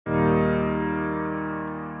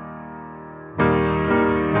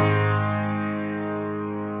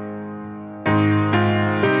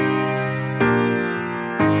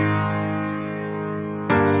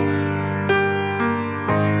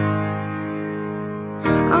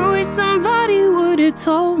somebody would've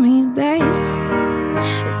told me, babe,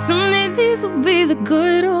 that someday these will be the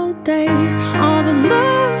good old days. All the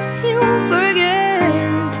love you won't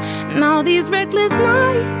forget, and all these reckless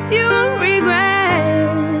nights you won't regret.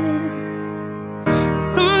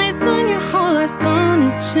 Someday soon your whole life's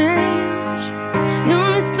gonna change. You'll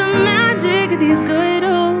miss the magic of these good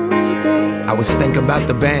old days. I was thinking about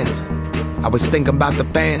the band, I was thinking about the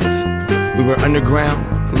fans. We were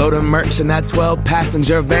underground, loading merch in that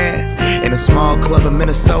 12-passenger van, in a small club in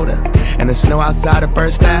Minnesota, and the snow outside of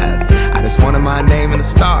First Ave. I just wanted my name and a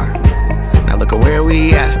star. Now look at where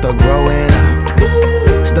we at, still growing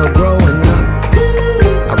up, still growing up.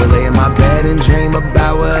 I would lay in my bed and dream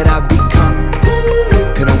about what I'd become.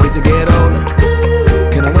 Couldn't wait to get older,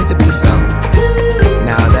 couldn't wait to be some.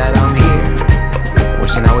 Now that I'm here,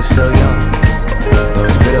 wishing I was still young.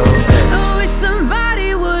 Those good old days. I wish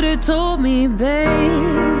somebody would've told me, babe,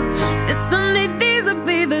 that someday these would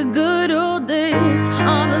be the good old days.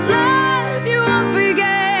 All the love you won't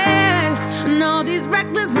forget, and all these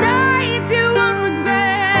reckless nights you won't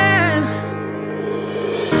regret.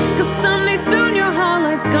 Cause someday soon your whole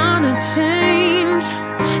life's gonna change.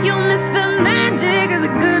 You'll miss the magic of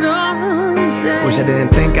the good old days. Wish I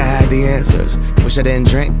didn't think I had the answers. Wish I didn't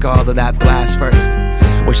drink all of that blast first.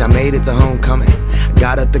 Wish I made it to homecoming,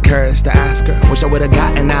 got up the courage to ask her. Wish I would've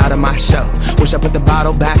gotten out of my show. Wish I put the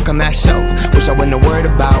bottle back on that shelf. Wish I wouldn't have worried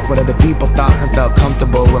about what other people thought and felt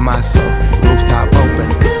comfortable with myself. Rooftop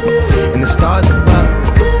open, and the stars above.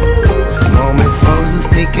 Moment frozen,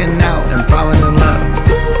 sneaking out and falling in love.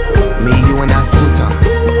 Me, you, and that futon,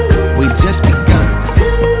 we just begun.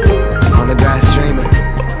 On the grass dreaming,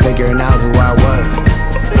 figuring out who I was.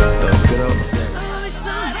 Those good old days.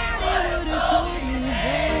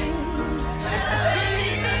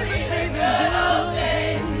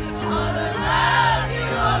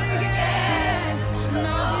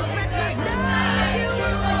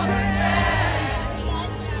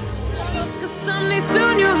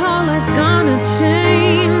 Soon your whole life's gonna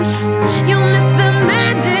change. You'll miss the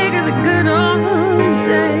magic of the good old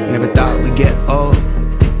days. Never thought we'd get old.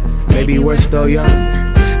 Maybe we're still young.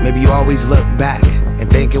 Maybe you always look back and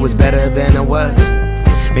think it was better than it was.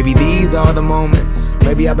 Maybe these are the moments.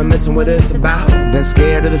 Maybe I've been missing what it's about. Been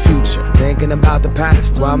scared of the future, thinking about the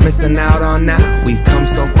past while missing out on now. We've come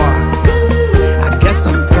so far, I guess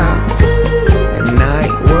I'm proud. And I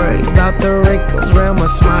ain't worried about the wrinkles around my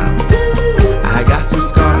smile. I got some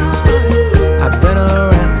scars, I've been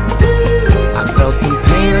around. I felt some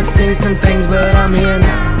pain, I've seen some things, but I'm here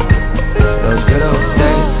now. Those good old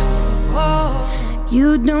days.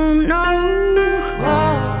 You don't know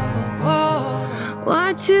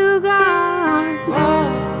what you got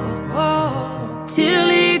till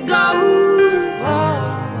it goes,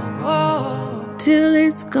 till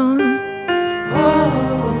it's gone.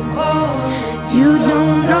 You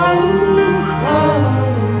don't know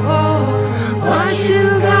what you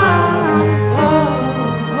got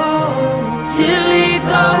till it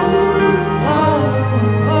goes,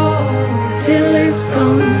 till it's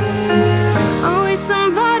gone. I wish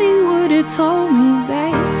somebody would've told me,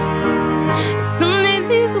 babe, someday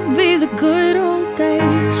these will be the good old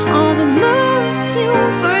days. All the love you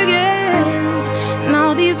won't forget, and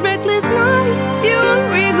all these reckless nights you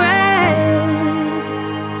won't regret.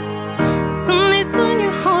 Someday soon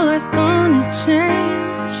your whole life's gonna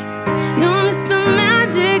change. You'll miss the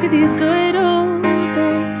magic of these good old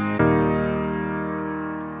days.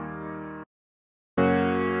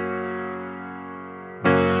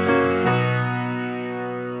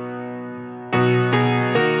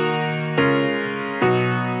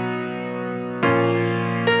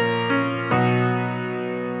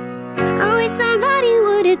 I wish somebody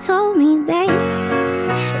would've told me, babe,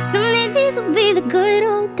 that someday these will be the good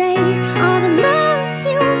old days. All the love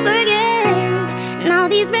you won't forget, and all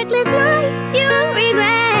these reckless nights you won't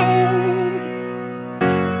regret.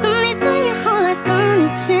 Someday soon your whole life's gonna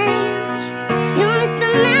change. You'll miss the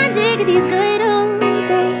magic of these good old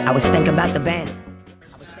days. I was thinking about the band.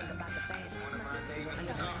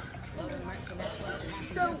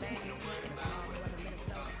 So,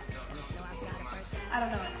 I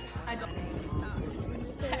don't know. I don't.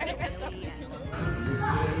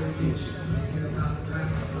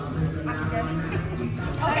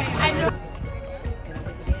 Okay, I know.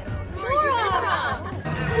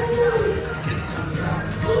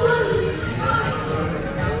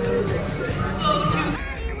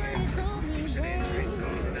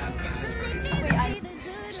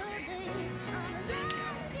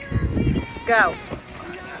 Go.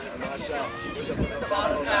 The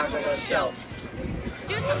bottom half of the shelf.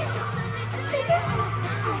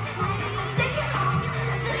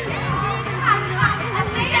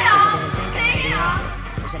 Shake it off.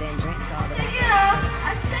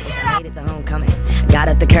 got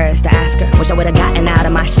up the courage to ask her. Wish I would've gotten out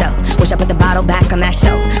of my show. Wish I put the bottle back on that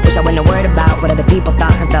shelf. Wish I wouldn't have worried about what other people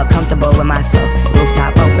thought and felt comfortable with myself. Rooftop